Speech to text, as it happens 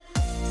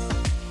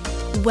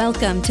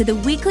Welcome to the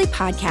weekly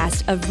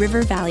podcast of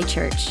River Valley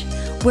Church.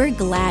 We're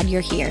glad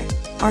you're here.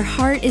 Our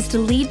heart is to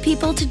lead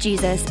people to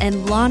Jesus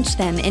and launch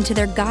them into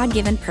their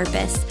God-given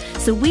purpose.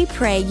 So we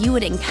pray you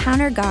would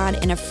encounter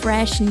God in a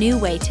fresh, new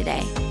way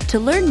today. To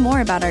learn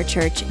more about our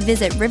church,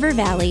 visit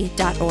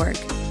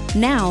rivervalley.org.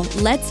 Now,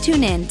 let's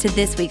tune in to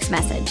this week's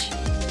message.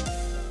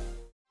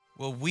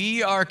 Well,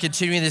 we are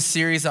continuing this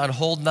series on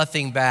Hold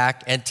Nothing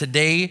Back, and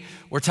today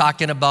we're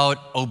talking about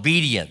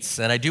obedience.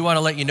 And I do want to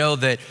let you know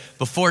that right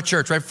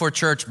before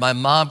church, my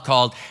mom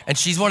called, and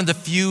she's one of the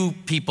few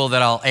people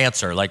that I'll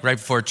answer, like right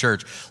before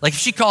church. Like if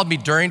she called me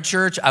during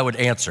church, I would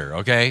answer,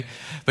 okay?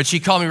 But she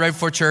called me right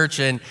before church,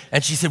 and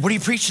she said, "What are you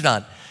preaching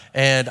on?"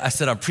 And I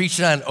said, "I'm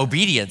preaching on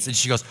obedience." And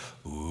she goes,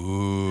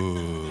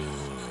 "Ooh,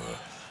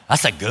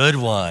 that's a good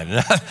one."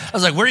 I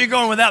was like, "Where are you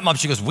going with that, Mom?"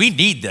 She goes, "We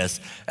need this."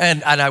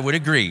 And I would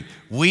agree.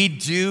 We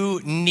do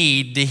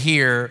need to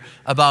hear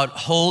about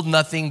hold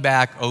nothing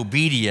back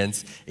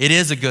obedience. It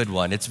is a good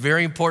one. It's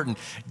very important.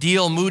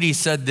 D.L. Moody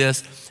said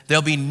this: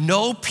 "There'll be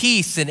no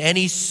peace in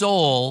any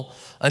soul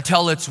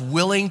until it's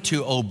willing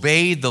to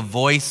obey the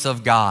voice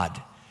of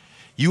God."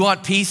 You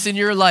want peace in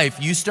your life,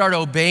 you start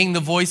obeying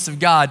the voice of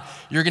God,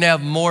 you're going to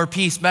have more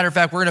peace. Matter of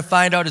fact, we're going to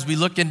find out as we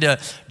look into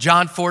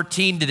John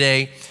 14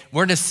 today,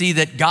 we're going to see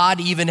that God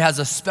even has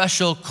a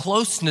special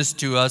closeness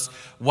to us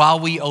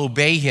while we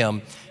obey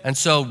him. And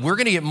so we're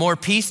going to get more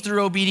peace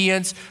through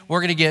obedience.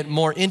 We're going to get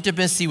more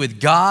intimacy with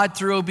God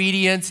through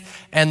obedience.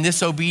 And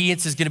this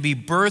obedience is going to be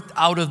birthed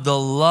out of the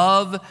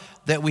love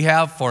that we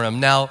have for him.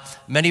 Now,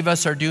 many of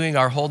us are doing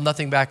our Hold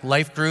Nothing Back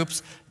life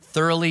groups,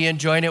 thoroughly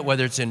enjoying it,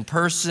 whether it's in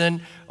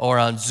person or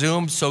on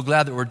Zoom. So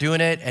glad that we're doing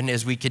it. And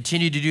as we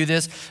continue to do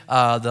this,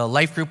 the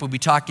life group will be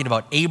talking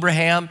about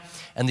Abraham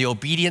and the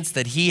obedience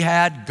that he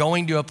had,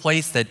 going to a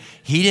place that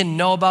he didn't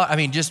know about. I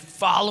mean, just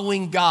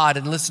following God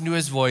and listening to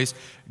his voice.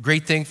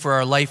 Great thing for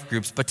our life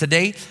groups. But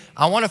today,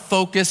 I want to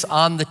focus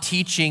on the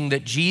teaching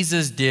that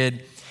Jesus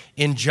did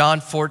in John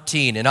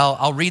 14. And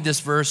I'll read this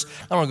verse.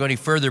 I don't want to go any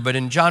further, but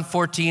in John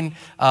 14,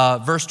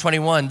 verse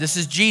 21, this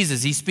is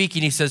Jesus. He's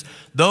speaking. He says,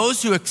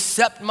 "Those who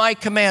accept my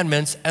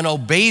commandments and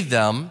obey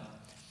them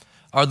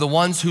are the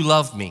ones who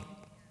love me.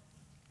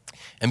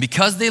 And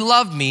because they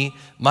love me,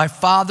 my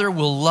Father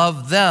will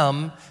love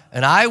them,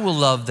 and I will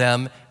love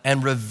them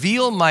and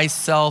reveal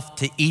myself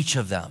to each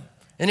of them."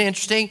 Isn't it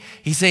interesting?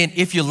 He's saying,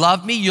 if you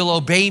love me, you'll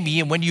obey me.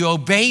 And when you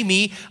obey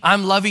me,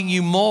 I'm loving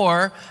you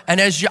more. And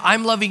as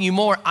I'm loving you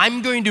more,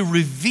 I'm going to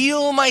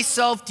reveal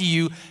myself to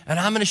you, and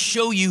I'm going to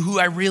show you who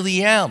I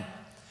really am.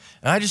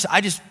 And I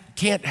just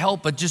can't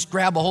help but just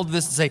grab a hold of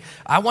this and say,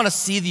 I want to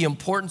see the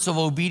importance of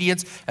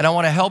obedience, and I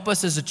want to help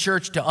us as a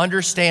church to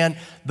understand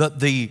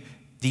the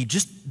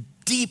just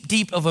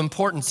deep of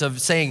importance of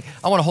saying,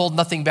 I want to hold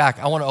nothing back.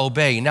 I want to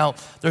obey. Now,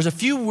 there's a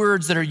few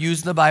words that are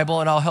used in the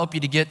Bible, and I'll help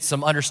you to get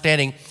some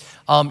understanding.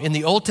 In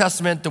the Old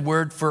Testament, the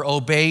word for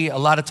obey a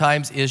lot of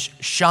times is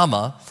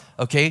shama,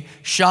 okay?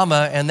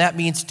 Shama, and that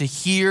means to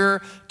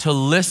hear, to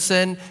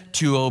listen,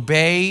 to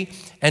obey,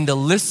 and to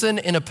listen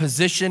in a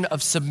position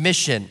of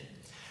submission.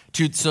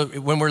 So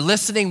when we're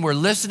listening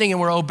and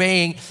we're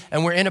obeying,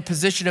 and we're in a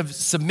position of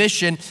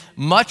submission,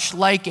 much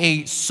like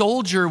a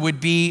soldier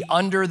would be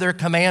under their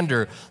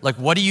commander. Like,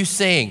 what are you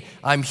saying?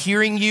 I'm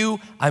hearing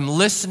you, I'm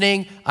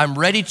listening, I'm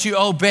ready to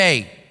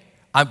obey.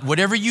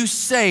 Whatever you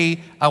say,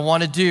 I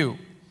want to do.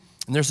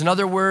 And there's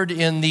another word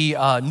in the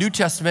New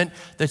Testament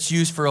that's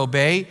used for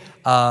obey,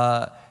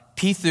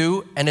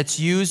 pithu, and it's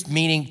used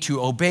meaning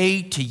to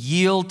obey, to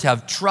yield, to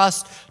have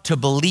trust, to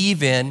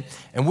believe in.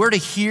 And we're to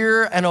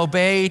hear and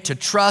obey, to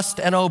trust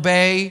and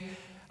obey.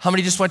 How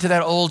many just went to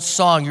that old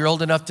song? You're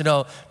old enough to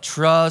know,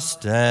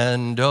 trust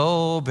and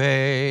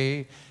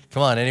obey.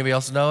 Come on, anybody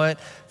else know it?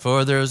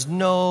 For there's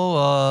no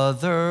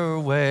other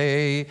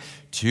way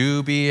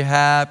to be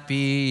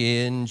happy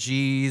in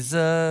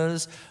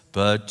Jesus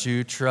but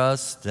to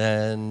trust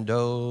and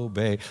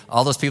obey.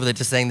 All those people that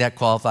just sang that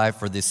qualify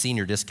for the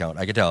senior discount.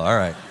 I can tell. All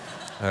right.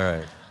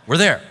 We're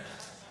there.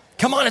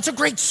 Come on, it's a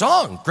great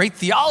song. Great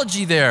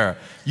theology there.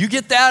 You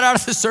get that out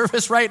of the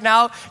service right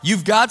now,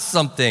 you've got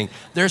something.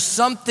 There's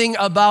something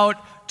about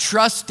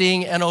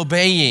trusting and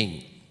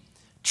obeying.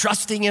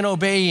 Trusting and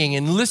obeying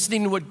and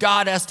listening to what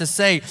God has to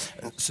say.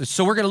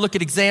 So we're going to look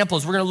at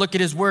examples. We're going to look at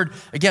his word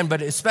again,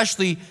 but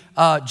especially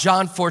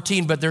John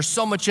 14. But there's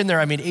so much in there.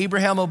 I mean,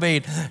 Abraham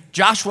obeyed.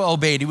 Joshua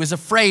obeyed. He was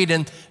afraid,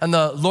 and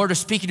the Lord is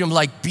speaking to him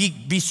like,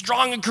 be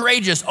strong and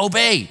courageous.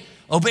 Obey.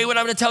 Obey what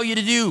I'm going to tell you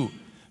to do.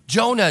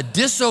 Jonah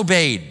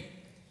disobeyed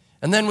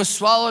and then was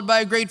swallowed by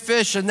a great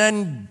fish and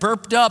then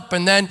burped up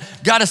and then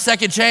got a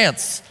second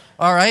chance.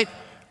 All right?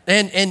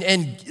 And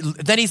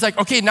then he's like,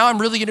 okay, now I'm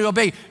really going to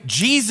obey.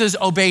 Jesus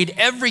obeyed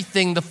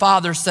everything the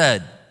Father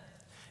said.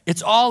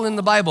 It's all in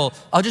the Bible.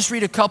 I'll just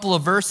read a couple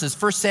of verses.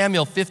 1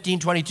 Samuel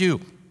 15:22.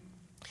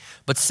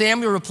 But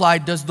Samuel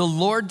replied, "Does the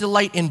Lord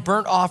delight in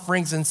burnt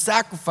offerings and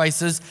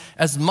sacrifices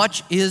as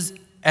much as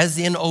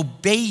in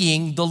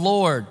obeying the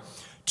Lord?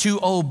 To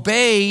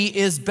obey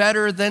is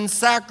better than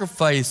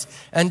sacrifice,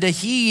 and to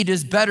heed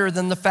is better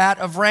than the fat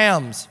of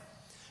rams."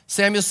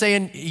 Samuel's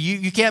saying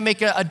you can't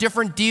make a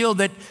different deal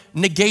that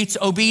negates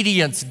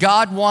obedience.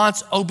 God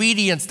wants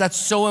obedience. That's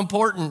so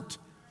important.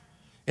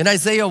 In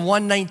Isaiah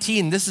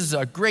 1:19, this is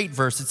a great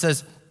verse. It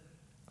says,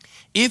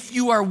 if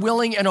you are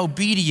willing and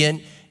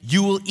obedient,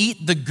 you will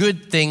eat the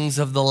good things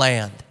of the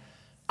land.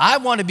 I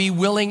want to be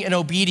willing and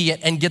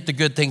obedient and get the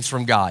good things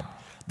from God.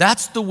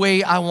 That's the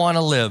way I want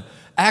to live.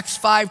 Acts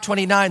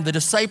 5:29, the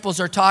disciples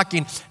are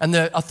talking and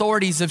the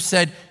authorities have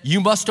said, you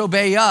must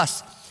obey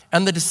us.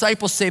 And the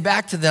disciples say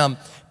back to them,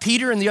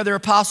 Peter and the other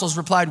apostles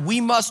replied, we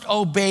must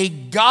obey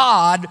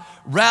God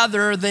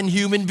rather than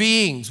human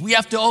beings. We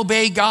have to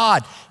obey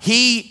God.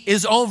 He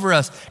is over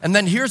us. And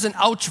then here's an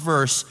ouch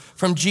verse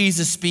from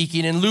Jesus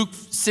speaking in Luke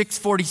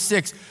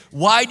 6:46.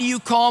 Why do you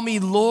call me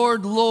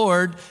Lord,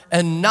 Lord,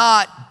 and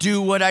not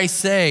do what I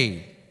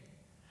say?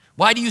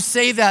 Why do you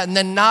say that and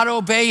then not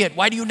obey it?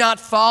 Why do you not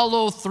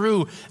follow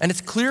through? And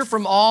it's clear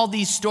from all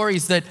these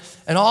stories that,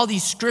 and all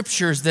these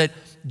scriptures that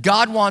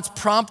God wants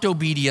prompt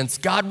obedience.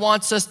 God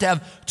wants us to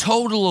have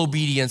total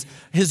obedience.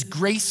 His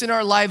grace in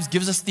our lives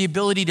gives us the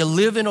ability to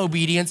live in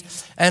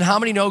obedience. And how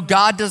many know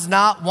God does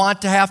not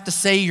want to have to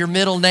say your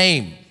middle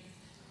name?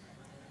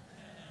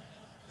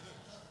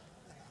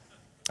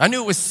 I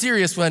knew it was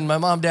serious when my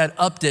mom and dad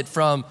upped it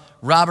from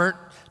Robert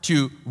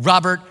to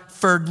Robert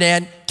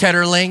Ferdinand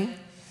Ketterling.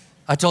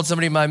 I told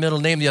somebody my middle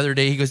name the other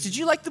day. He goes, did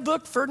you like the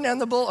book, Ferdinand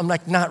the Bull? I'm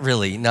like, not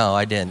really. No,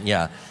 I didn't.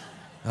 Yeah.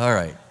 All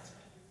right.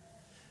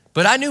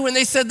 But I knew when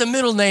they said the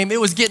middle name,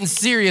 it was getting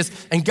serious.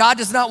 And God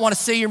does not want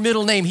to say your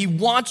middle name. He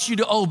wants you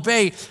to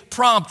obey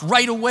prompt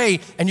right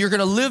away. And you're going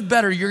to live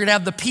better. You're going to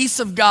have the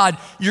peace of God.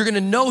 You're going to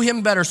know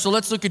him better. So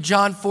let's look at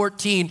John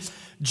 14.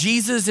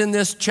 Jesus in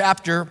this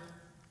chapter,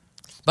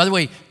 by the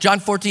way, John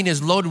 14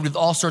 is loaded with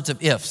all sorts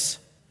of ifs.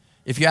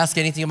 If you ask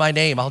anything in my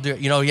name, I'll do it.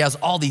 You know, he has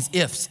all these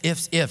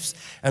ifs.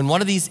 And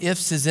one of these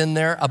ifs is in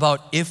there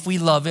about if we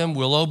love him,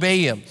 we'll obey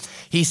him.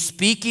 He's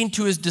speaking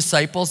to his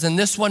disciples, and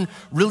this one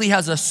really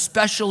has a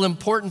special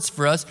importance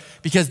for us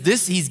because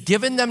he's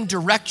given them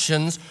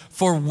directions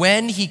for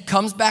when he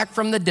comes back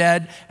from the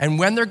dead and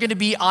when they're going to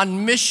be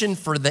on mission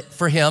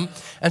for him.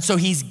 And so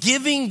he's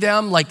giving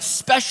them like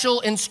special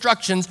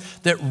instructions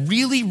that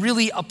really,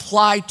 really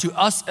apply to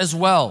us as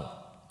well.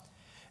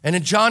 And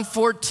in John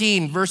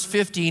 14, verse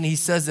 15, he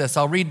says this.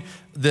 I'll read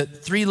the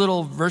 3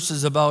 little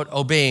verses about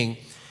obeying.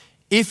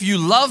 If you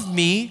love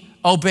me,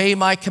 obey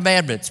my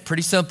commandments.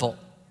 Pretty simple.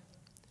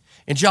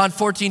 In John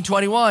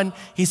 14:21,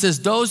 he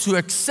says, those who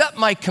accept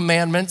my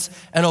commandments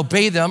and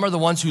obey them are the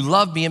ones who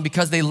love me. And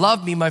because they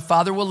love me, my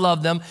Father will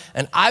love them,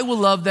 and I will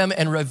love them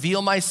and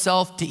reveal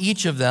myself to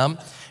each of them.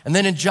 And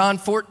then in John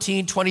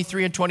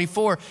 14:23 and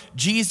 24,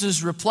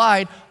 Jesus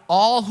replied,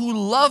 all who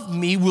love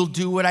me will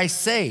do what I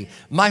say.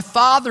 My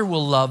Father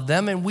will love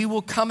them, and we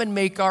will come and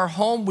make our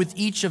home with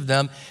each of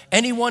them.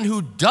 Anyone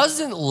who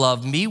doesn't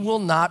love me will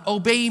not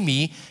obey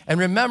me. And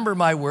remember,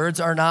 my words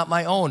are not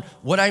my own.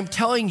 What I'm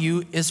telling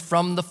you is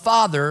from the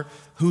Father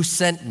who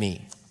sent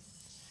me.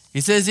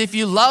 He says, if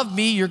you love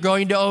me, you're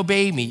going to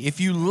obey me. If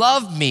you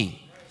love me.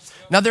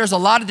 Now, there's a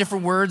lot of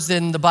different words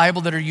in the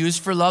Bible that are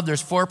used for love.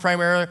 There's four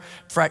primary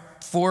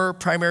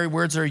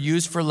words that are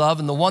used for love.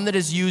 And the one that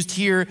is used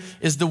here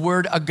is the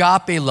word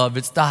agape love.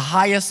 It's the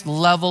highest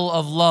level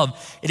of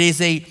love. It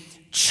is a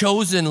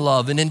chosen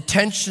love, an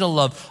intentional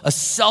love, a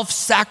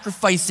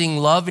self-sacrificing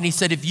love. And he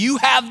said, if you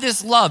have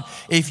this love,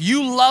 if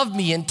you love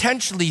me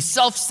intentionally,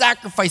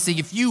 self-sacrificing,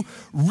 if you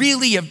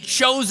really have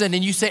chosen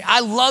and you say,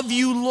 I love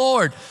you,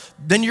 Lord,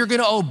 then you're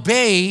going to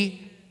obey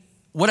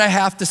what I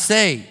have to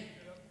say.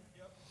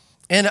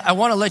 And I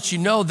want to let you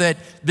know that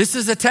this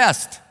is a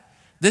test.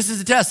 This is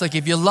a test. Like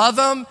if you love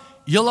him,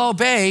 you'll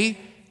obey.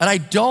 And I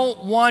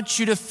don't want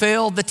you to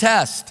fail the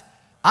test.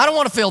 I don't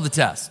want to fail the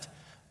test.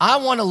 I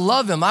want to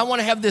love him. I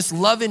want to have this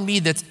love in me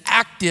that's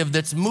active,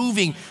 that's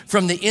moving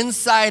from the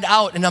inside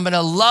out. And I'm going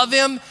to love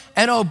him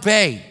and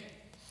obey.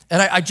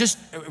 And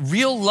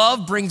real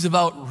love brings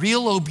about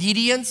real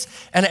obedience,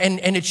 and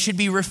it should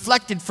be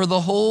reflected for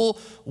the whole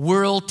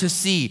world to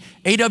see.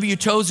 A.W.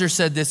 Tozer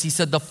said this. He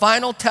said, the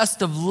final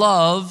test of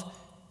love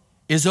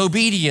is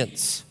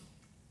obedience.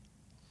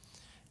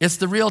 It's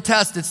the real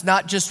test. It's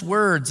not just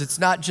words. It's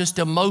not just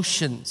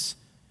emotions.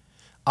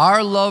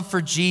 Our love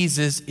for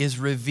Jesus is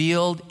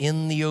revealed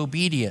in the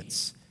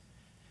obedience.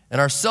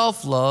 And our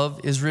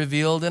self-love is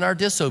revealed in our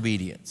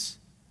disobedience.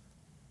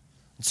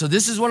 So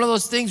this is one of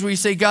those things where you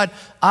say, God,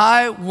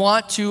 I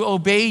want to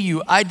obey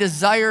you. I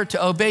desire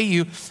to obey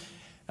you.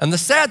 And the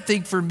sad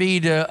thing for me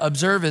to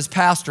observe as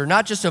pastor,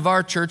 not just of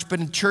our church, but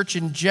in church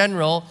in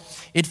general,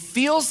 it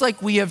feels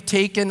like we have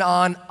taken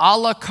on a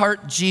la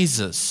carte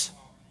Jesus.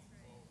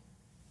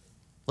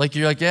 Like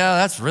you're like, yeah,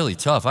 that's really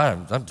tough.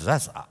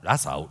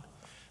 That's out.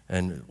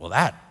 And well,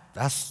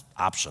 that's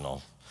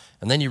optional.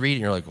 And then you read it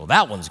and you're like, well,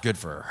 that one's good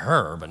for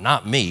her, but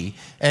not me.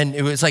 And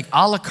it was like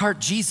a la carte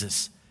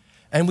Jesus.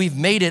 And we've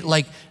made it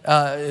like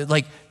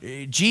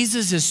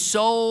Jesus is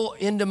so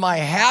into my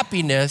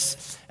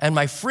happiness and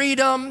my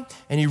freedom,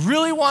 and he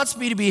really wants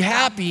me to be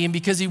happy. And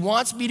because he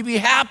wants me to be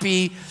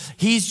happy,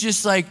 he's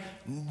just like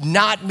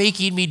not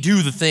making me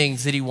do the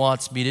things that he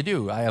wants me to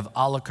do. I have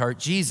a la carte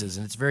Jesus,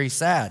 and it's very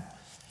sad.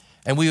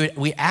 And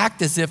we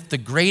act as if the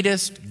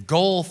greatest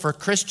goal for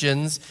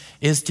Christians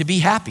is to be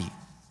happy.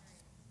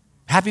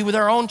 Happy with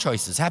our own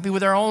choices, happy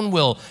with our own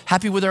will,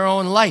 happy with our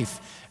own life.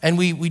 And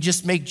we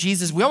just make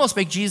Jesus, we almost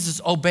make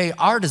Jesus obey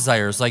our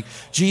desires. Like,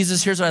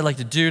 Jesus, here's what I'd like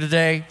to do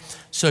today.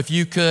 So if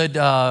you could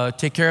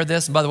take care of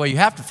this. And by the way, you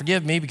have to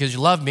forgive me because you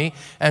love me.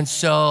 And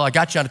so I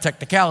got you on a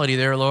technicality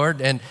there,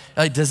 Lord. And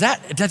it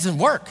doesn't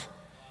work.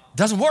 It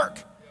doesn't work.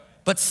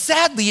 But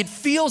sadly, it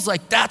feels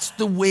like that's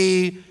the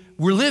way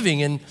we're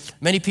living. And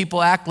many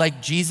people act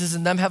like Jesus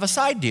and them have a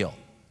side deal.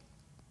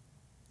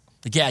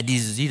 Like, yeah,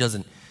 Jesus, he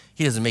doesn't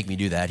make me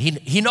do that.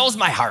 He knows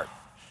my heart.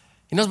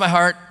 He knows my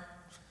heart.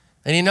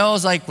 And he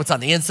knows like what's on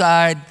the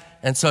inside.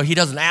 And so he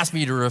doesn't ask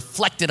me to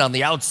reflect it on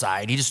the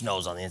outside. He just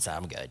knows on the inside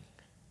I'm good.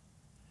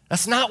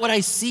 That's not what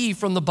I see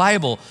from the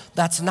Bible.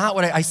 That's not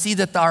what I see,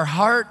 that our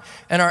heart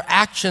and our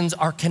actions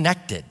are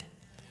connected.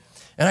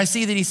 And I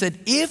see that he said,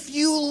 if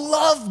you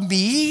love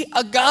me,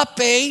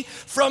 agape,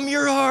 from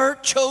your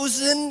heart,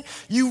 chosen,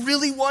 you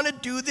really want to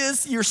do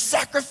this, you're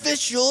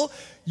sacrificial,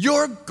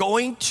 you're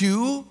going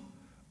to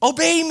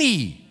obey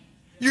me.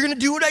 You're going to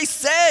do what I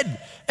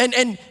said.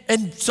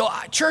 And so,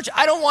 church,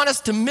 I don't want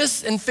us to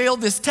miss and fail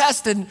this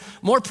test. And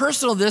more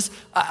personal this,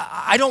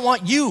 I don't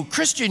want you,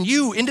 Christian,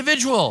 you,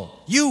 individual,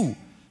 you,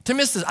 to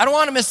miss this. I don't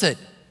want to miss it.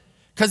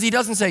 Because he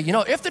doesn't say,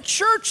 if the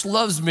church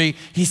loves me,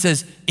 he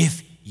says,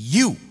 if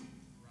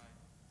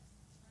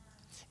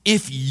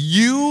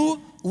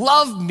you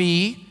love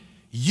me,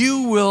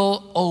 you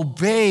will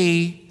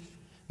obey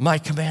my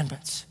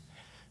commandments.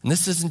 And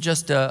this isn't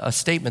just a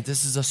statement.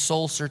 This is a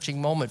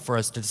soul-searching moment for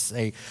us to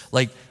say,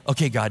 like,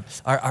 okay, God,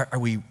 are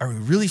we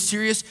really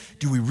serious?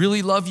 Do we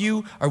really love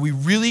you? Are we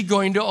really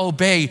going to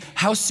obey?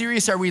 How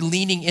serious are we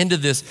leaning into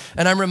this?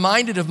 And I'm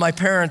reminded of my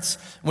parents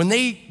when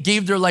they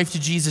gave their life to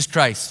Jesus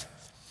Christ.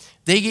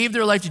 They gave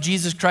their life to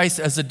Jesus Christ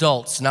as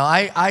adults. Now,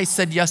 I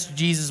said yes to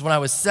Jesus when I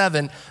was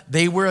 7.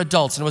 They were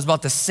adults, and it was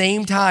about the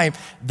same time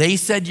they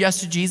said yes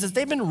to Jesus.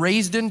 They'd been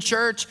raised in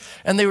church,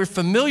 and they were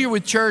familiar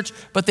with church,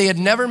 but they had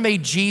never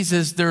made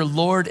Jesus their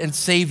Lord and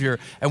Savior.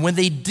 And when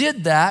they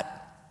did that,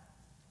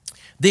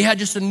 they had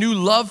just a new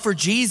love for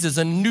Jesus,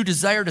 a new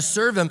desire to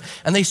serve him,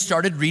 and they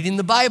started reading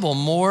the Bible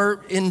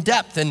more in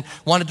depth and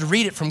wanted to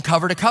read it from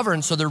cover to cover.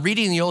 And so they're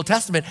reading the Old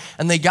Testament,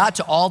 and they got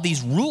to all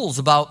these rules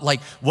about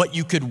like what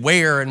you could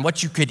wear and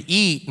what you could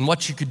eat and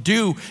what you could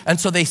do. And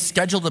so they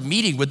scheduled a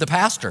meeting with the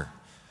pastor.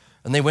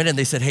 And they went in,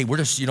 they said, hey, we're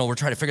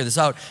trying to figure this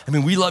out. I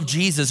mean, we love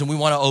Jesus and we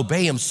want to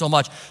obey him so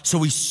much. So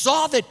we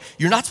saw that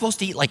you're not supposed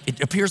to eat, like,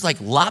 it appears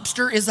like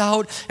lobster is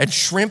out and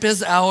shrimp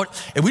is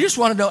out. And we just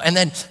want to know, and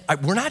then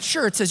we're not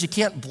sure. It says you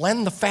can't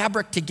blend the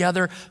fabric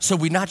together. So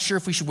we're not sure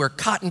if we should wear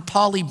cotton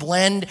poly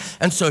blend.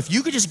 And so if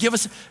you could just give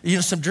us,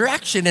 some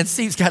direction, it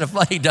seems kind of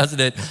funny, doesn't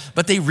it?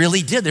 But they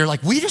really did. They're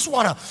like, we just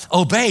want to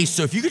obey.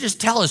 So if you could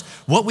just tell us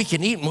what we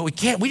can eat and what we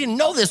can't. We didn't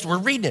know this. We're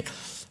reading it.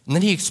 And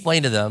then he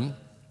explained to them,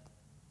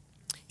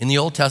 in the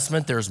Old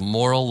Testament, there's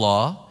moral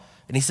law.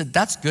 And he said,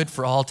 that's good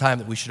for all time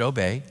that we should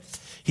obey.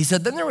 He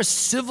said, then there was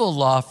civil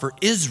law for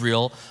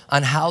Israel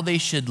on how they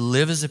should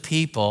live as a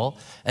people.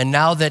 And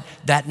now that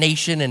that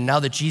nation and now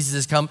that Jesus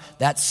has come,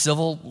 that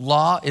civil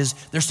law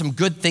there's some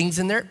good things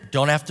in there.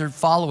 Don't have to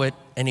follow it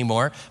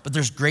anymore, but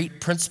there's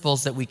great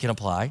principles that we can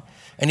apply.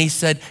 And he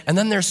said, and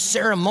then there's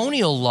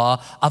ceremonial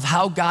law of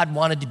how God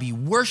wanted to be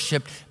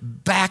worshiped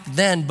back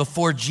then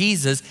before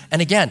Jesus.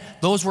 And again,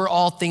 those were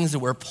all things that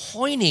were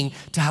pointing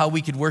to how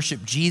we could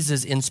worship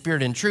Jesus in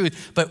spirit and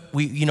truth. But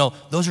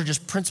those are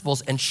just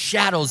principles and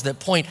shadows that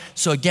point.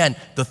 So again,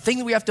 the thing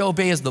that we have to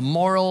obey is the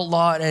moral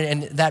law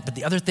and that, but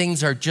the other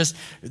things are just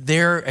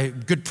they're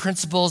good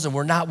principles, and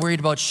we're not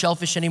worried about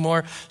shellfish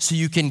anymore. So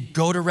you can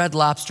go to Red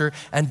Lobster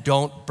and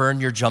don't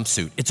burn your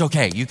jumpsuit. It's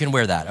okay. You can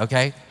wear that,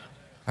 okay?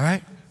 All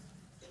right?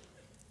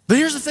 But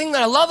here's the thing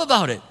that I love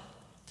about it.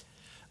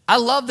 I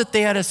love that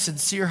they had a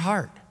sincere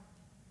heart.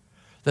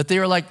 That they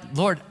were like,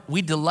 Lord,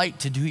 we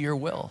delight to do your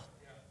will.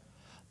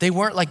 They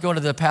weren't like going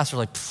to the pastor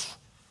like,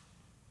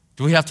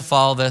 do we have to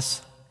follow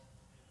this?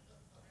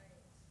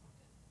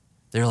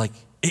 They're like,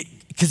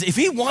 because if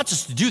he wants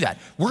us to do that,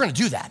 we're going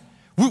to do that.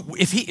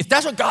 If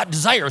that's what God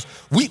desires,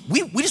 we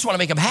just want to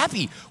make him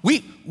happy.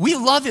 We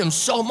love him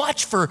so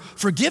much for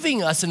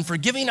forgiving us and for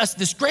giving us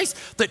this grace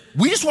that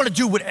we just want to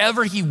do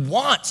whatever he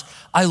wants.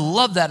 I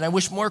love that, and I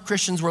wish more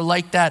Christians were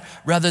like that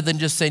rather than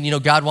just saying,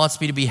 God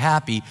wants me to be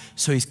happy,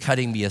 so he's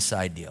cutting me a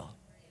side deal.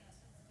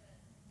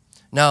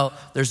 Now,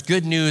 there's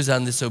good news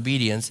on this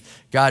obedience.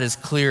 God is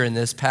clear in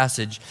this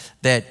passage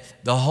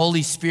that the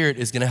Holy Spirit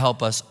is going to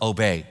help us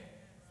obey.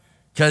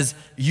 Because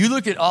you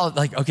look at all,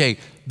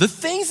 the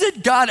things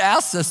that God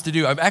asks us to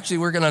do. I'm actually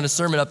working on a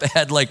sermon up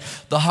ahead, like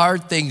the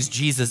hard things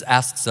Jesus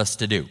asks us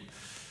to do.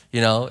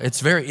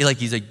 It's very,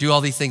 he's like, do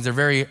all these things. They're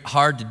very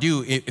hard to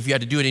do if you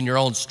had to do it in your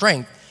own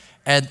strength.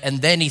 And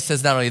then he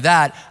says, not only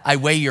that, I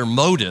weigh your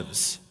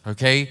motives,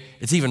 okay?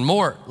 It's even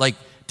more,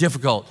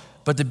 difficult.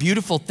 But the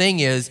beautiful thing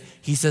is,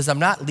 he says, I'm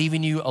not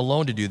leaving you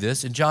alone to do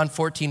this. In John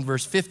 14,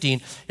 verse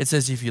 15, it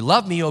says, if you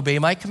love me, obey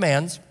my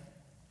commands.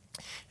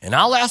 And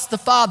I'll ask the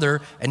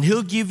Father, and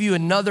he'll give you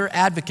another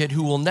advocate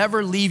who will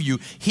never leave you.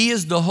 He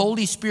is the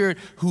Holy Spirit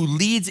who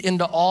leads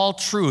into all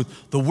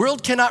truth. The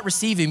world cannot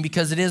receive him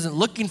because it isn't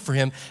looking for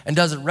him and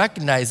doesn't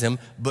recognize him,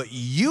 but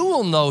you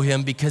will know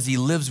him because he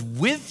lives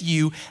with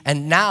you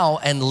and now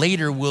and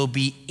later will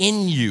be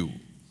in you.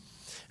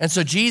 And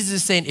so Jesus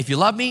is saying, if you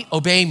love me,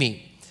 obey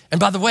me. And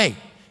by the way,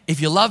 if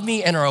you love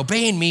me and are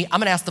obeying me, I'm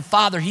going to ask the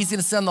Father, he's going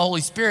to send the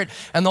Holy Spirit,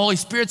 and the Holy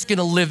Spirit's going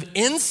to live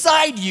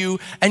inside you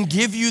and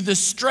give you the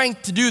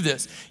strength to do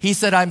this. He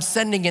said, I'm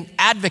sending an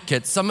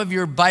advocate. Some of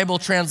your Bible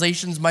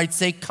translations might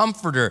say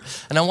comforter,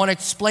 and I want to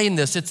explain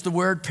this. It's the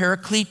word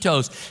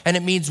parakletos, and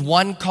it means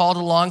one called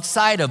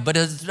alongside of, but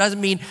it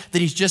doesn't mean that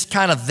he's just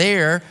kind of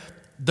there.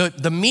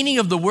 The meaning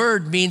of the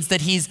word means that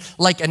he's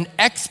like an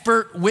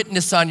expert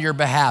witness on your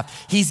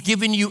behalf. He's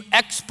giving you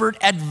expert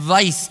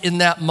advice in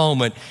that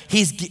moment.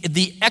 He's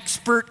the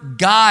expert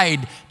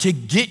guide to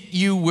get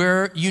you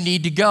where you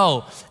need to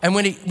go. And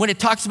when it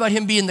talks about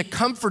him being the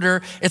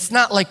comforter, it's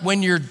not like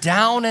when you're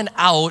down and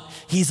out,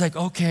 he's like,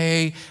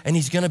 okay, and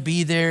he's gonna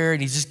be there,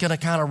 and he's just gonna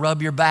kind of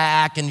rub your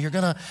back, and you're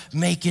gonna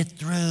make it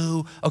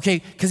through, okay?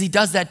 Because he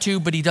does that too,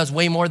 but he does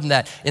way more than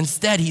that.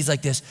 Instead, he's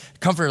like this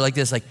comforter, like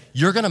this, like,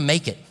 you're gonna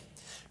make it.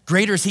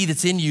 Greater is he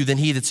that's in you than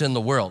he that's in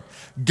the world.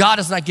 God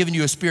has not given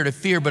you a spirit of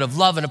fear, but of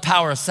love and a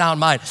power of sound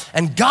mind.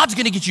 And God's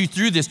gonna get you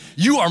through this.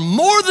 You are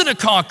more than a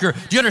conqueror. Do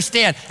you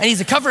understand? And he's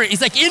a comforter. He's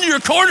like in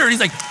your corner. He's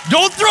like,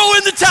 don't throw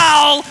in the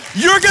towel.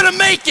 You're gonna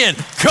make it.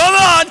 Come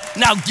on,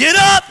 now get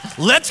up.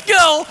 Let's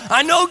go.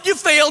 I know you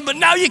failed, but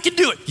now you can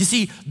do it. You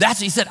see, that's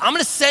what he said. I'm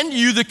gonna send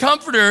you the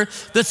comforter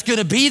that's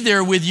gonna be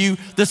there with you,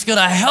 that's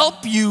gonna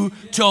help you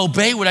to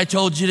obey what I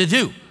told you to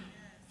do.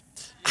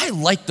 I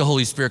like the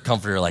Holy Spirit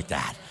comforter like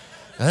that.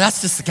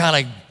 That's just the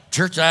kind of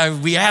church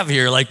we have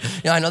here. Like, you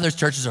know, I know there's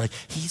churches that are like,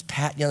 he's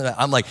patting you on the back.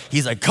 I'm like,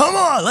 he's like, come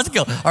on, let's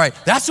go. All right,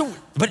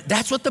 but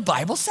that's what the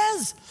Bible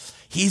says.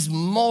 He's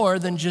more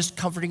than just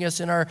comforting us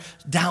in our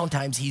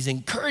downtimes. He's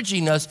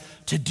encouraging us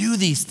to do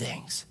these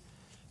things.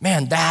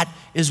 Man, that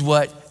is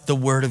what the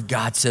Word of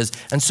God says.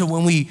 And so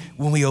when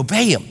we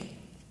obey him,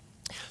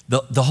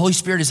 the Holy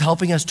Spirit is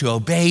helping us to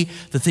obey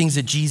the things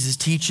that Jesus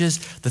teaches,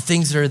 the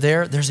things that are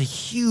there. There's a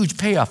huge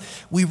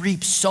payoff. We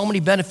reap so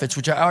many benefits,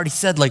 which I already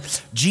said, like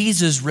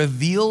Jesus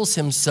reveals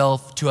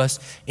himself to us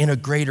in a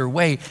greater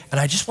way. And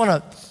I just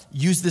want to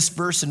use this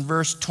verse in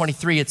verse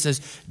 23. It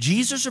says,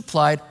 Jesus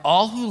replied,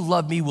 all who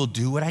love me will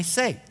do what I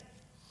say.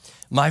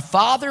 My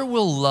Father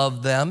will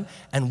love them,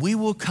 and we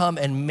will come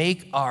and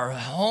make our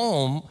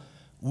home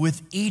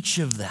with each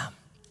of them.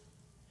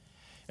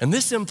 And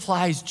this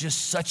implies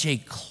just such a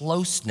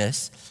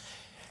closeness.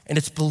 And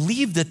it's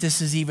believed that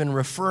this is even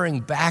referring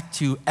back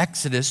to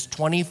Exodus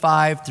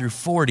 25 through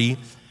 40,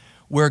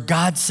 where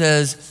God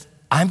says,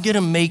 I'm going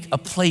to make a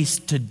place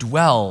to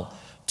dwell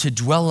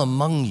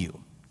among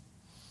you.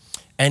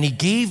 And he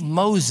gave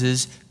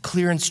Moses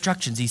clear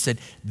instructions. He said,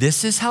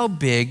 this is how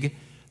big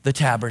the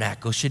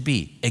tabernacle should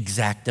be,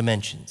 exact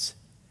dimensions.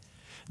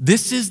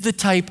 This is the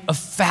type of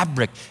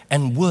fabric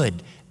and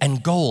wood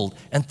and gold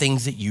and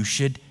things that you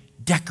should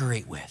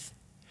decorate with.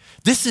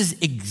 This is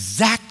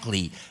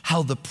exactly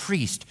how the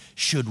priest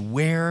should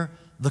wear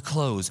the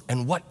clothes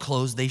and what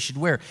clothes they should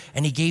wear.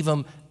 And he gave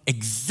them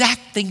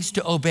exact things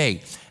to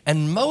obey.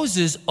 And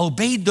Moses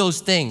obeyed those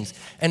things.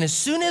 And as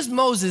soon as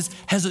Moses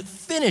has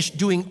finished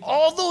doing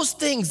all those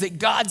things that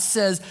God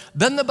says,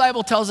 then the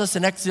Bible tells us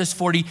in Exodus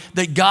 40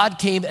 that God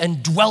came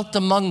and dwelt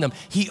among them.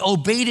 He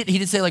obeyed it. He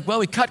didn't say like, well,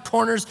 we cut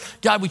corners.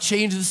 God, we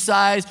changed the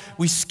size.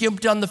 We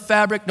skimped on the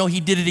fabric. No,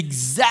 he did it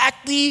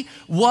exactly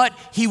what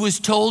he was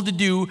told to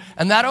do.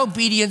 And that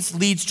obedience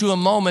leads to a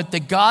moment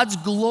that God's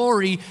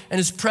glory and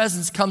his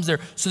presence comes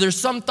there. So there's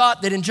some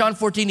thought that in John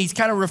 14, he's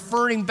kind of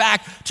referring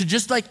back to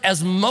just like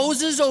as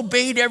Moses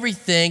obeyed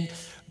everything,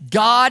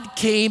 God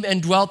came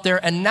and dwelt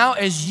there. And now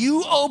as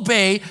you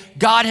obey,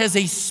 God has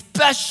a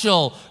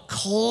special,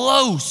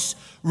 close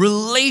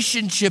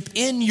relationship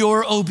in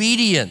your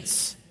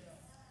obedience.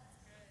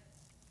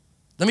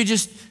 Let me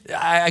just,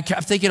 I'm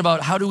thinking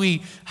about how do we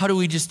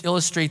just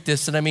illustrate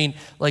this? And I mean,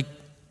 like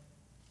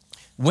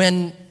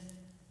when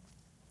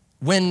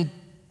the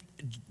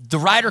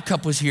Ryder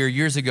Cup was here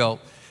years ago,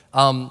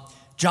 John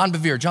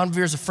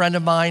Bevere is a friend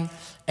of mine,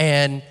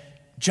 and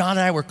John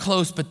and I were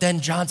close, but then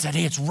John said,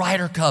 hey, it's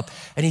Ryder Cup.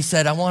 And he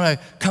said, I want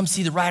to come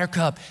see the Ryder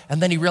Cup.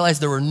 And then he realized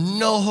there were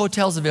no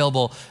hotels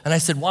available. And I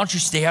said, why don't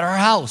you stay at our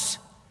house?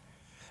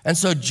 And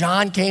so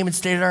John came and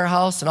stayed at our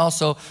house, and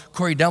also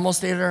Corey Demmel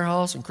stayed at our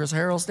house, and Chris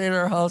Harrell stayed at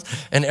our house,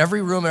 and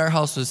every room in our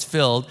house was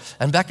filled.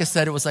 And Becca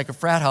said it was like a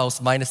frat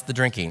house minus the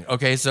drinking,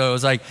 okay? So it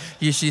was like,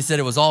 she said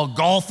it was all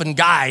golf and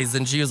guys,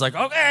 and she was like,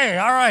 okay,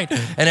 all right.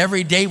 And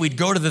every day we'd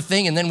go to the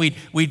thing, and then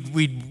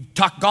we'd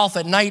talk golf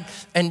at night.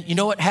 And you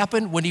know what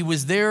happened? When he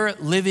was there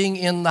living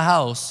in the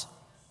house,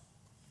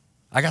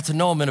 I got to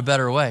know him in a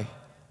better way.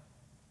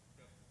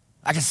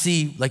 I could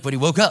see, like, when he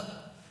woke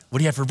up, what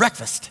he had for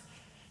breakfast.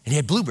 And he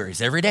had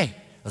blueberries every day.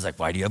 I was like,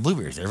 why do you have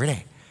blueberries every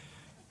day?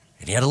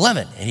 and he had a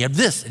lemon, and he had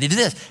this, and he did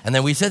this. And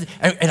then we said,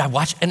 and I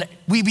watched, and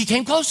we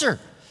became closer.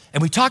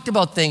 And we talked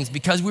about things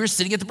because we were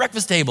sitting at the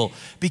breakfast table,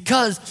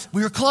 because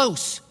we were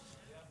close.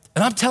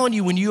 And I'm telling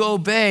you, when you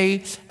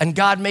obey and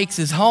God makes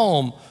his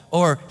home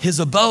or his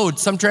abode,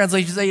 some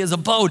translations say his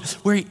abode,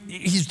 where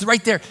he's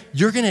right there,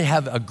 you're gonna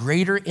have a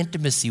greater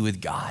intimacy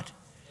with God.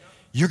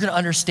 You're gonna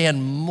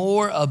understand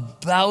more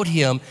about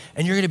him,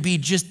 and you're gonna be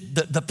just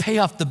the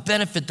payoff, the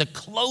benefit, the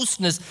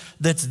closeness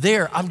that's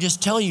there. I'm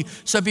just telling you,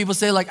 some people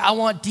say like, I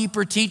want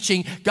deeper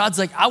teaching. God's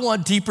like, I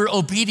want deeper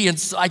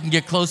obedience so I can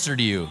get closer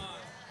to you.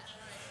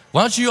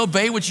 Why don't you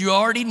obey what you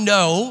already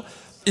know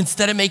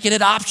instead of making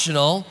it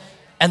optional,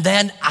 and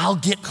then I'll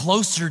get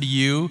closer to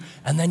you,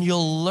 and then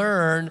you'll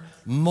learn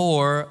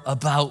more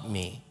about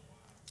me.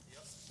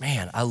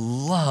 Man, I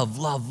love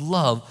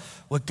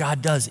what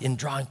God does in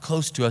drawing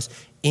close to us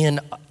in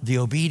the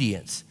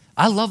obedience.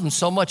 I love him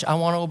so much, I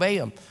want to obey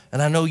him,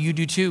 and I know you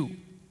do too.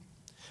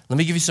 Let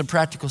me give you some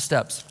practical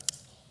steps.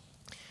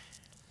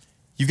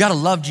 You've got to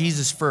love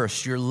Jesus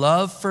first. Your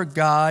love for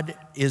God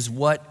is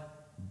what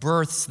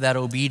births that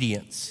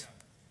obedience.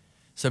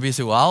 Some people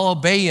say, well, I'll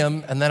obey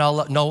him, and then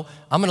no,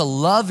 I'm going to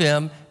love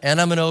him, and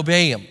I'm going to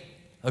obey him,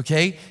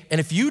 okay? And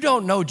if you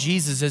don't know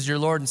Jesus as your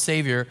Lord and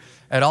Savior,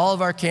 at all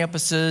of our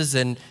campuses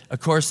and,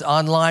 of course,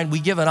 online, we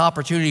give an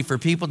opportunity for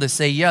people to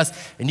say yes,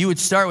 and you would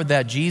start with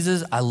that.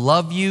 Jesus, I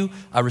love you.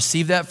 I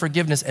receive that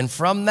forgiveness, and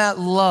from that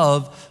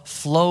love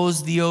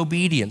flows the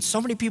obedience.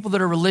 So many people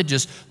that are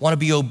religious want to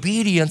be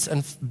obedient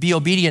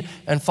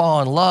and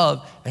fall in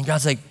love, and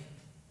God's like,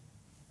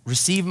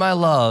 receive my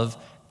love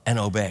and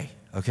obey,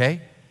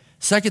 okay?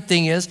 Second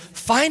thing is,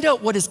 find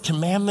out what his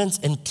commandments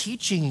and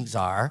teachings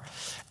are,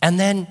 and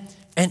then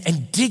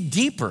and dig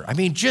deeper. I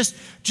mean, just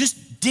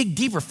dig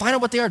deeper. Find out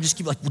what they are. Just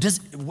keep like,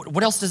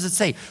 what else does it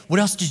say? What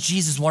else does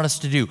Jesus want us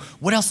to do?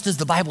 What else does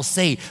the Bible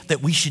say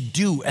that we should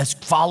do as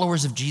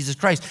followers of Jesus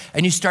Christ?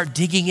 And you start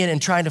digging in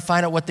and trying to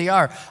find out what they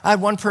are. I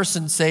had one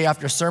person say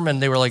after a sermon,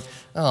 they were like,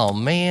 oh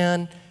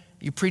man,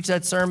 you preach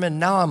that sermon,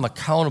 now I'm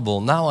accountable.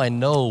 Now I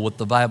know what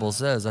the Bible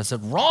says. I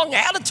said, wrong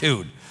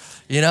attitude,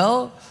 you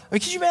know? I mean,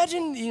 could you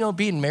imagine,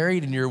 being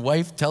married and your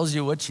wife tells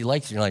you what she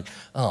likes and you're like,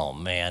 oh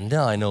man,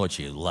 now I know what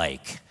you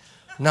like.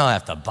 Now I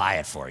have to buy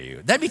it for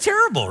you. That'd be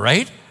terrible,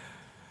 right?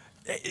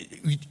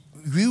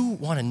 You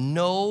want to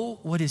know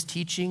what his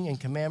teaching and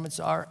commandments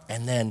are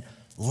and then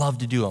love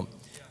to do them,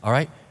 all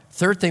right?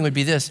 Third thing would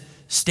be this,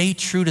 stay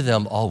true to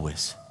them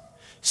always.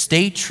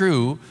 Stay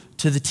true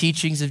to the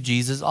teachings of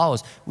Jesus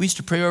always. We used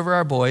to pray over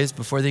our boys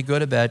before they go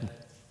to bed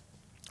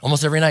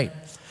almost every night.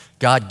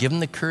 God, give them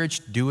the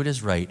courage to do what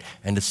is right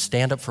and to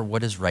stand up for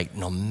what is right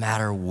no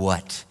matter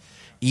what.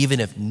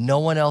 Even if no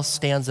one else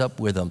stands up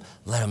with them,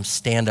 let them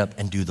stand up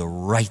and do the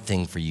right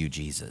thing for you,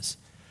 Jesus.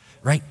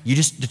 Right? You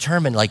just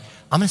determine, like,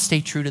 I'm going to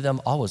stay true to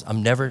them always.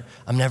 I'm never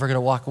going to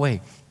walk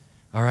away.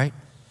 All right?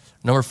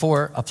 Number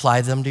 4,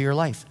 apply them to your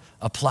life.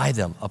 Apply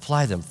them.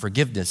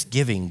 Forgiveness,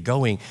 giving,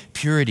 going,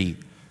 purity.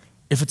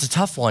 If it's a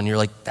tough one, you're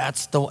like,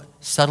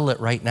 settle it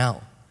right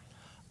now.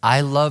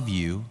 I love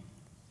you.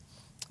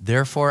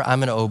 Therefore, I'm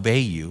going to obey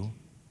you.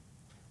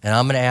 And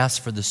I'm going to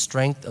ask for the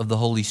strength of the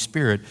Holy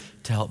Spirit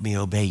to help me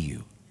obey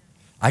you.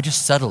 I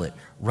just settle it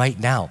right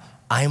now.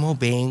 I'm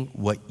obeying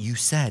what you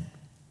said.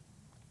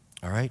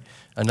 All right?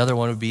 Another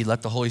one would be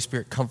let the Holy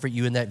Spirit comfort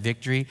you in that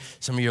victory.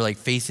 Some of you are like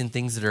facing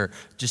things that are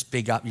just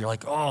big up. You're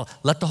like, oh,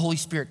 let the Holy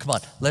Spirit, come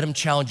on. Let him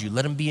challenge you.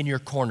 Let him be in your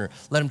corner.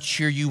 Let him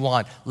cheer you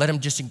on. Let him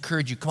just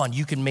encourage you. Come on,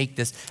 you can make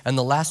this. And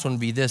the last one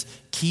would be this,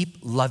 keep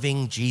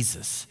loving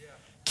Jesus.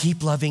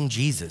 Keep loving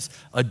Jesus.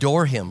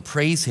 Adore him,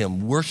 praise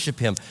him, worship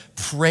him,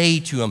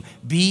 pray to him,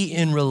 be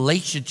in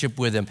relationship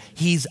with him.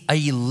 He's a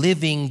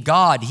living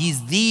God.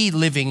 He's the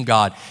living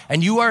God.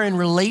 And you are in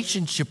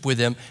relationship with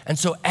him. And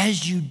so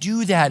as you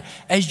do that,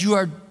 as you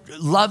are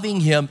loving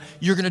him,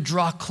 you're going to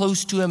draw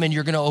close to him and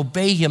you're going to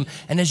obey him.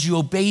 And as you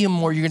obey him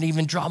more, you're going to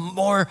even draw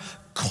more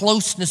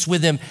closeness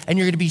with him. And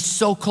you're going to be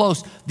so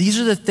close. These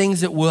are the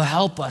things that will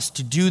help us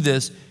to do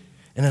this.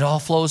 And it all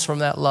flows from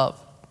that love.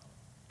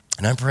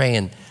 And I'm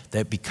praying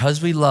that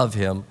because we love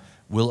him,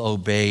 we'll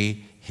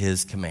obey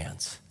his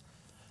commands.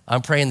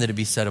 I'm praying that it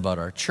be said about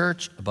our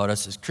church, about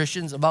us as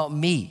Christians, about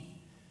me.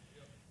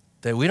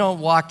 That we don't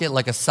walk it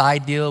like a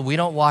side deal. We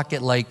don't walk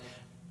it like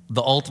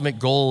the ultimate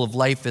goal of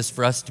life is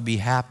for us to be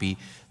happy.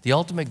 The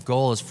ultimate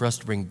goal is for us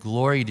to bring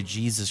glory to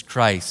Jesus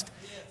Christ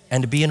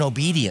and to be in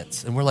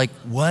obedience. And we're like,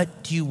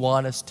 what do you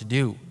want us to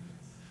do?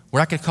 We're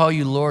not going to call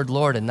you Lord,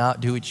 Lord, and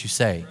not do what you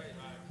say.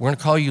 We're going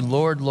to call you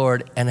Lord,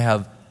 Lord, and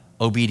have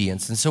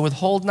obedience. And so with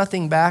hold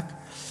nothing back,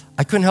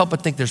 I couldn't help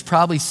but think there's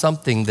probably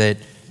something that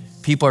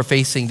people are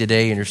facing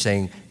today and you're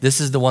saying, this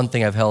is the one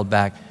thing I've held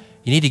back.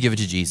 You need to give it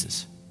to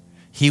Jesus.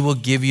 He will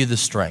give you the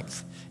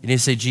strength. You need to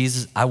say,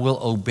 Jesus, I will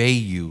obey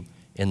you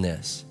in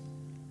this.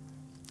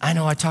 I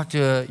know I talked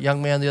to a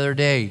young man the other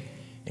day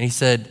and he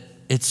said,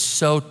 it's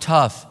so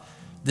tough.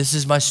 This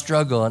is my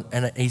struggle.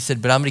 And he said,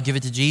 but I'm going to give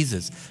it to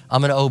Jesus. I'm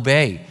going to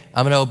obey.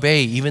 I'm going to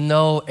obey. Even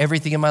though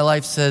everything in my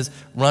life says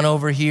run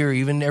over here,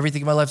 even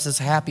everything in my life says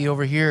happy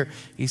over here,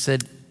 he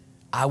said,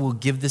 I will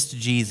give this to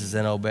Jesus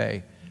and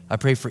obey. I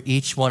pray for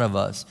each one of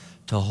us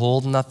to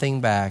hold nothing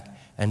back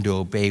and to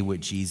obey what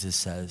Jesus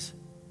says.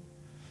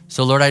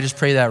 So Lord, I just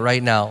pray that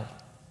right now.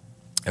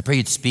 I pray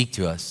you'd speak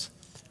to us.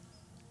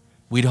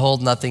 We'd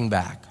hold nothing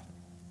back.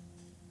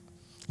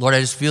 Lord, I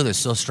just feel this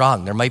so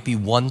strong. There might be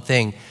one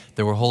thing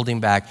that we're holding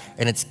back,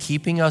 and it's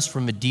keeping us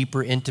from a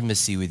deeper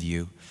intimacy with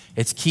you.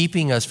 It's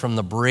keeping us from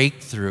the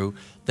breakthrough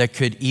that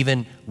could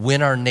even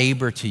win our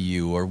neighbor to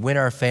you or win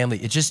our family.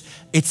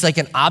 It's like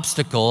an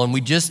obstacle, and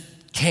we just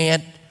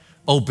can't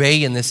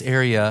obey in this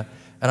area.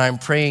 And I'm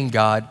praying,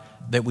 God,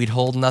 that we'd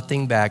hold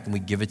nothing back and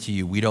we'd give it to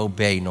you. We'd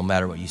obey no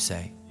matter what you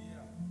say.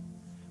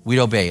 We'd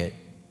obey it.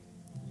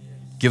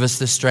 Give us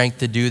the strength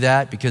to do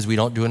that because we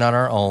don't do it on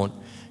our own.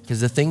 Because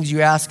the things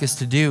you ask us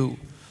to do,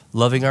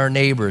 loving our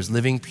neighbors,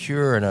 living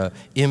pure in an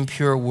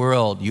impure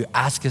world, you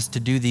ask us to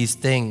do these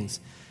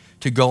things,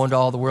 to go into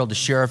all the world, to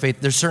share our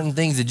faith. There's certain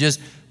things that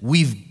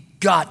we've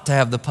got to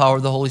have the power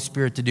of the Holy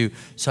Spirit to do.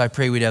 So I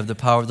pray we'd have the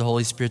power of the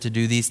Holy Spirit to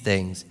do these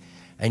things,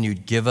 and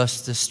you'd give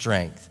us the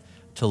strength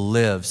to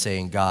live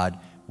saying, God,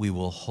 we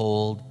will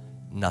hold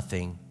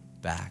nothing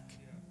back.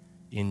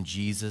 In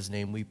Jesus'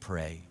 name we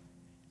pray.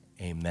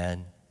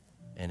 Amen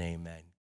and amen.